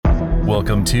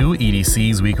Welcome to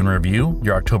EDC's Week in Review,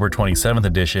 your October 27th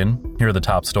edition. Here are the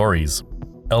top stories.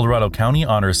 El Dorado County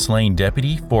honors slain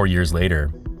deputy 4 years later.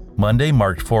 Monday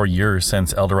marked 4 years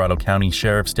since El Dorado County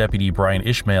Sheriff's Deputy Brian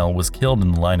Ishmael was killed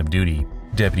in the line of duty.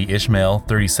 Deputy Ishmael,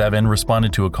 37,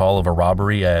 responded to a call of a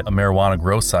robbery at a marijuana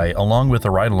grow site along with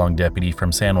a ride-along deputy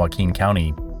from San Joaquin County.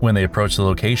 When they approached the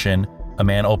location, a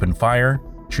man opened fire,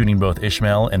 shooting both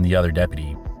Ishmael and the other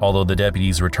deputy. Although the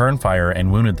deputies returned fire and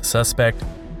wounded the suspect,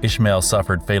 Ishmael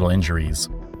suffered fatal injuries.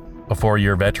 A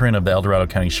 4-year veteran of the El Dorado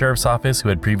County Sheriff's Office who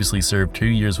had previously served 2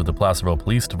 years with the Placerville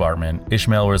Police Department,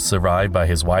 Ishmael was survived by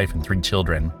his wife and 3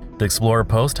 children. The Explorer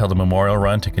Post held a memorial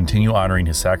run to continue honoring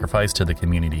his sacrifice to the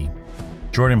community.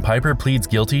 Jordan Piper pleads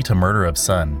guilty to murder of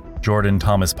son. Jordan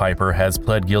Thomas Piper has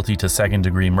pled guilty to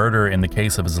second-degree murder in the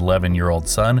case of his 11-year-old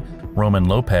son, Roman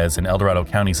Lopez, in El Dorado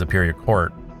County Superior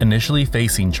Court. Initially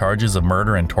facing charges of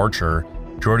murder and torture,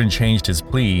 Jordan changed his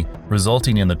plea,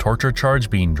 resulting in the torture charge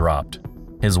being dropped.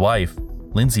 His wife,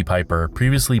 Lindsay Piper,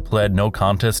 previously pled no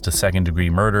contest to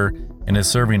second-degree murder and is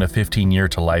serving a 15-year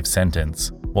to life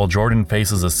sentence, while Jordan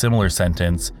faces a similar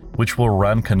sentence, which will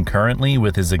run concurrently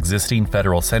with his existing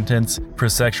federal sentence for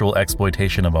sexual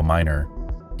exploitation of a minor.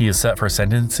 He is set for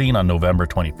sentencing on November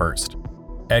 21st.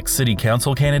 Ex-city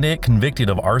council candidate convicted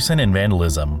of arson and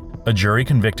vandalism. A jury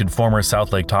convicted former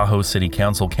South Lake Tahoe City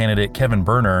Council candidate Kevin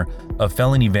Berner of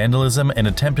felony vandalism and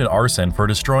attempted arson for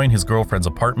destroying his girlfriend's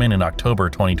apartment in October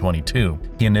 2022.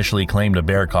 He initially claimed a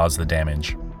bear caused the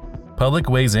damage. Public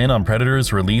weighs in on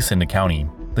predators' release in the county.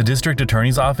 The district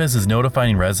attorney's office is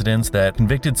notifying residents that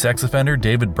convicted sex offender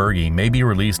David Berge may be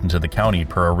released into the county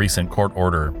per a recent court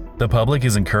order. The public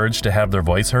is encouraged to have their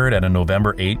voice heard at a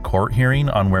November 8 court hearing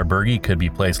on where Berge could be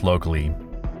placed locally.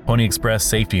 Pony Express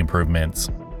safety improvements.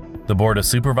 The Board of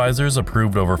Supervisors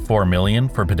approved over $4 million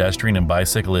for pedestrian and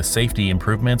bicyclist safety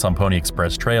improvements on Pony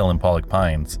Express Trail in Pollock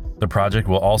Pines. The project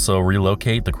will also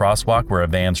relocate the crosswalk where a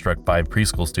van struck 5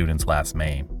 preschool students last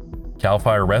May. CAL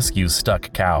FIRE rescues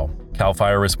stuck cow. CAL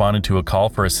FIRE responded to a call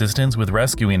for assistance with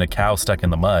rescuing a cow stuck in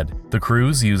the mud. The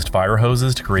crews used fire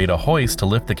hoses to create a hoist to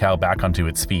lift the cow back onto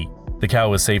its feet. The cow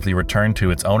was safely returned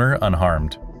to its owner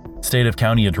unharmed. State of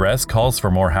County Address calls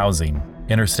for more housing.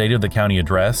 In her State of the County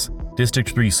Address, District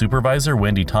 3 Supervisor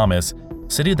Wendy Thomas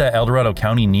stated that El Dorado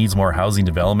County needs more housing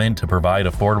development to provide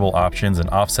affordable options and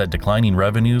offset declining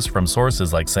revenues from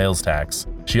sources like sales tax.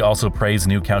 She also praised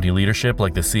new county leadership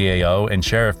like the CAO and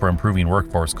sheriff for improving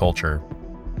workforce culture.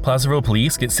 Placerville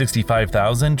Police get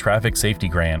 $65,000 traffic safety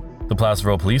grant. The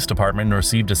Placerville Police Department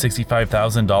received a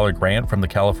 $65,000 grant from the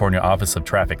California Office of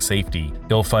Traffic Safety.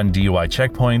 It'll fund DUI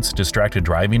checkpoints, distracted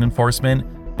driving enforcement,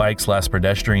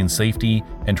 bikes/pedestrian safety,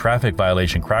 and traffic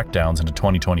violation crackdowns into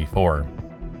 2024.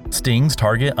 Stings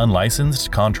target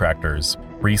unlicensed contractors.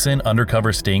 Recent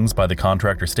undercover stings by the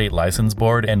Contractor State License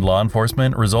Board and law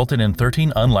enforcement resulted in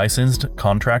 13 unlicensed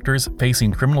contractors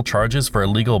facing criminal charges for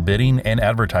illegal bidding and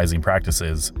advertising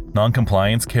practices.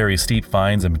 Non-compliance carries steep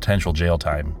fines and potential jail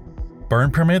time. Burn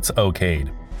permits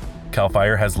okayed. CAL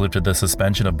FIRE has lifted the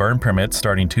suspension of burn permits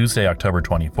starting Tuesday, October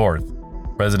 24th.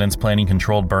 Residents planning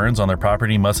controlled burns on their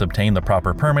property must obtain the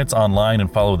proper permits online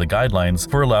and follow the guidelines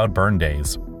for allowed burn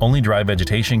days. Only dry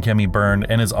vegetation can be burned,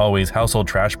 and as always, household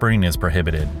trash burning is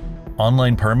prohibited.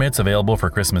 Online permits available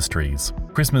for Christmas trees.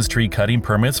 Christmas tree cutting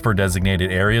permits for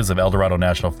designated areas of El Dorado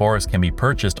National Forest can be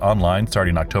purchased online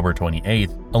starting October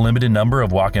 28th. A limited number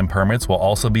of walk-in permits will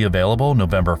also be available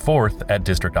November 4th at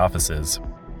district offices.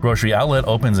 Grocery outlet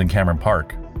opens in Cameron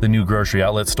Park. The new grocery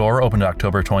outlet store opened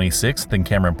October 26th in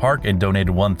Cameron Park and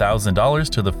donated $1,000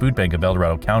 to the Food Bank of El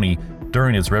Dorado County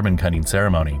during its ribbon-cutting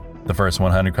ceremony. The first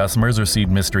 100 customers received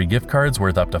mystery gift cards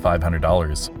worth up to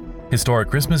 $500. Historic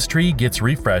Christmas tree gets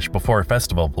refreshed before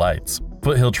Festival of Lights.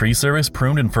 Foothill Tree Service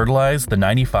pruned and fertilized the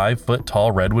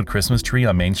 95-foot-tall redwood Christmas tree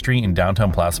on Main Street in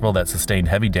downtown Placerville that sustained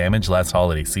heavy damage last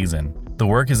holiday season. The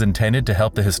work is intended to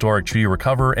help the historic tree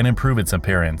recover and improve its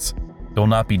appearance. It will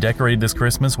not be decorated this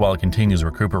Christmas while it continues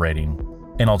recuperating.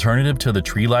 An alternative to the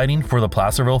tree lighting for the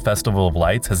Placerville Festival of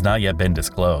Lights has not yet been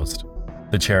disclosed.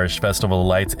 The cherished Festival of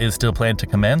Lights is still planned to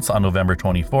commence on November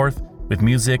 24th with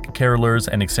music, carolers,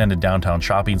 and extended downtown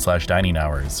shopping/dining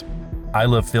hours. I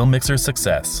Love Film Mixer's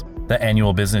success. The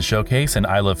annual business showcase and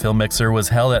I Love Film Mixer was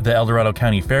held at the El Dorado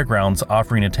County Fairgrounds,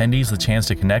 offering attendees the chance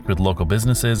to connect with local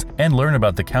businesses and learn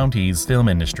about the county's film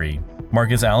industry.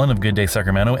 Marcus Allen of Good Day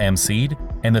Sacramento emceed,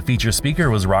 and the feature speaker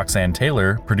was Roxanne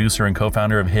Taylor, producer and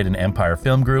co-founder of Hidden Empire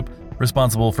Film Group,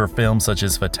 responsible for films such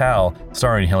as Fatale,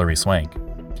 starring Hilary Swank.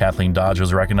 Kathleen Dodge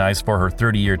was recognized for her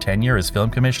 30-year tenure as film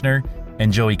commissioner,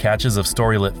 and Joey Catches of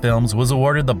Storylit Films was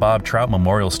awarded the Bob Trout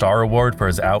Memorial Star Award for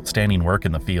his outstanding work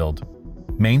in the field.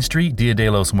 Main Street Dia de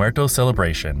los Muertos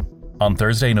celebration. On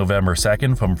Thursday, November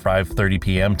 2nd from 5:30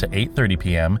 p.m. to 8:30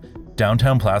 p.m.,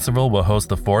 downtown Placerville will host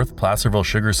the 4th Placerville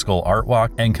Sugar Skull Art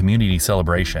Walk and Community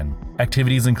Celebration.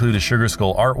 Activities include a Sugar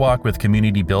Skull Art Walk with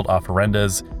community-built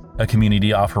offerendas, a community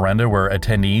offerenda where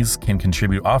attendees can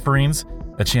contribute offerings,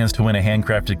 a chance to win a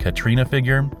handcrafted Katrina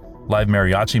figure, live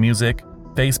mariachi music,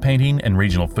 face painting, and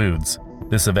regional foods.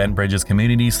 This event bridges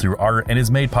communities through art and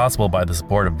is made possible by the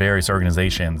support of various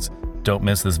organizations. Don't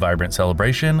miss this vibrant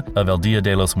celebration of El Dia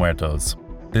de los Muertos.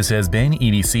 This has been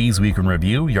EDC's Week in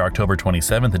Review, your October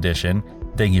 27th edition.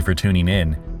 Thank you for tuning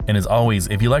in. And as always,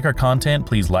 if you like our content,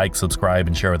 please like, subscribe,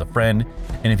 and share with a friend.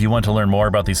 And if you want to learn more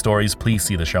about these stories, please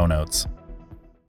see the show notes.